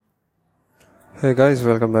Hey guys,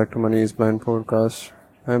 welcome back to Money is Blind podcast.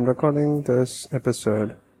 I'm recording this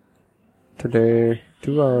episode today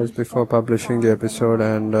 2 hours before publishing the episode,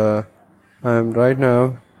 and I'm right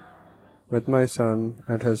now with my son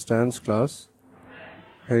at his dance class.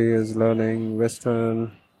 He is learning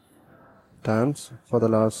Western dance for the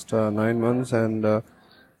last 9 months, and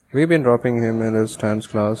we've been dropping him in his dance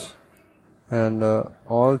class. And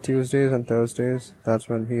all Tuesdays and Thursdays, that's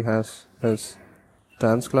when he has his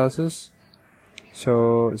dance classes.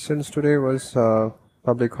 So since today was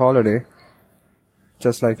public holiday,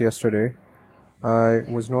 just like yesterday, I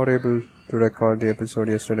was not able to record the episode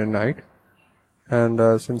yesterday night.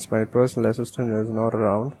 And since my personal assistant is not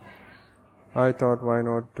around, I thought why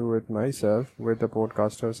not do it myself with the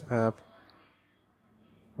Podcasters app,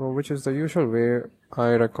 which is the usual way I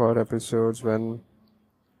record episodes when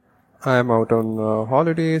I am out on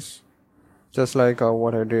holidays, just like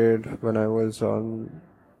what I did when I was on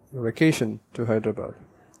vacation to Hyderabad.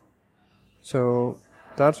 So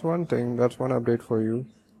that's one thing, that's one update for you.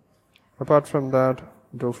 Apart from that,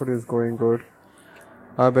 DoFood is going good.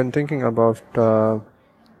 I've been thinking about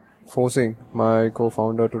forcing my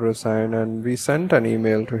co-founder to resign, and we sent an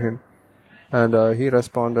email to him, and he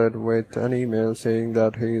responded with an email saying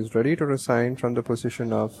that he is ready to resign from the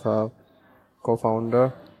position of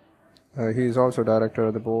co-founder. He is also director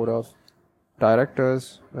of the board of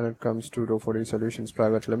directors when it comes to DoFood Solutions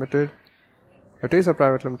Private Limited. It is a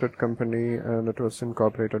private limited company, and it was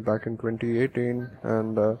incorporated back in 2018,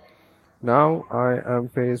 and now I am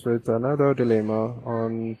faced with another dilemma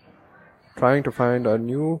on trying to find a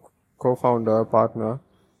new co-founder partner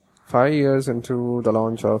 5 years into the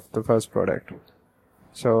launch of the first product.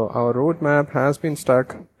 So our roadmap has been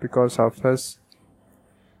stuck because of his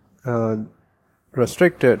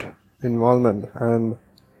restricted involvement and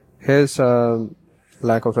his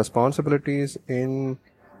lack of responsibilities in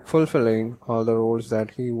fulfilling all the roles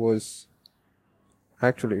that he was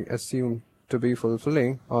actually assumed to be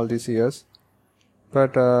fulfilling all these years.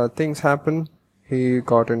 But things happen. He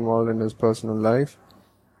got involved in his personal life,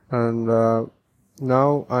 and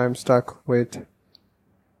now I'm stuck with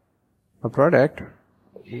a product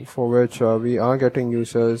for which we are getting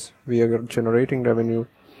users, we are generating revenue,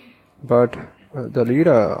 but the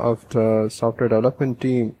leader of the software development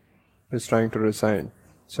team is trying to resign.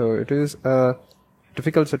 So it is a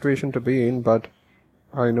difficult situation to be in, but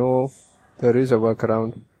I know there is a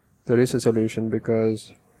workaround, there is a solution,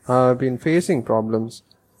 because I've been facing problems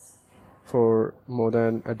for more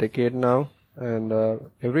than a decade now, and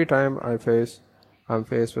every time I'm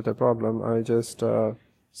faced with a problem, I just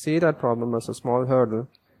see that problem as a small hurdle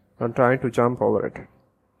and try to jump over it.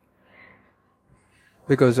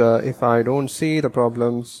 Because if I don't see the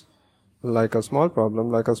problems like a small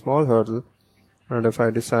problem, like a small hurdle, and if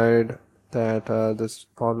I decide that this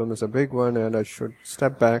problem is a big one and I should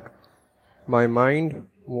step back, my mind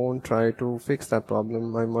won't try to fix that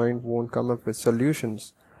problem. My mind won't come up with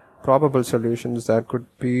solutions, probable solutions that could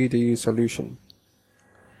be the solution.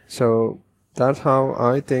 So that's how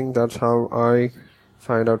I think, that's how I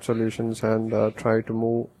find out solutions and try to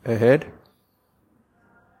move ahead,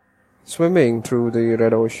 swimming through the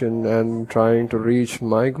red ocean and trying to reach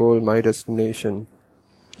my goal, my destination.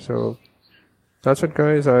 So that's it,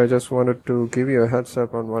 guys. I just wanted to give you a heads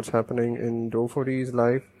up on what's happening in DoFood's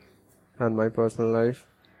life and my personal life.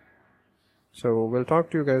 So we'll talk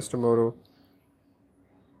to you guys tomorrow.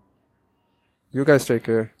 You guys take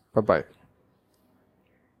care. Bye-bye.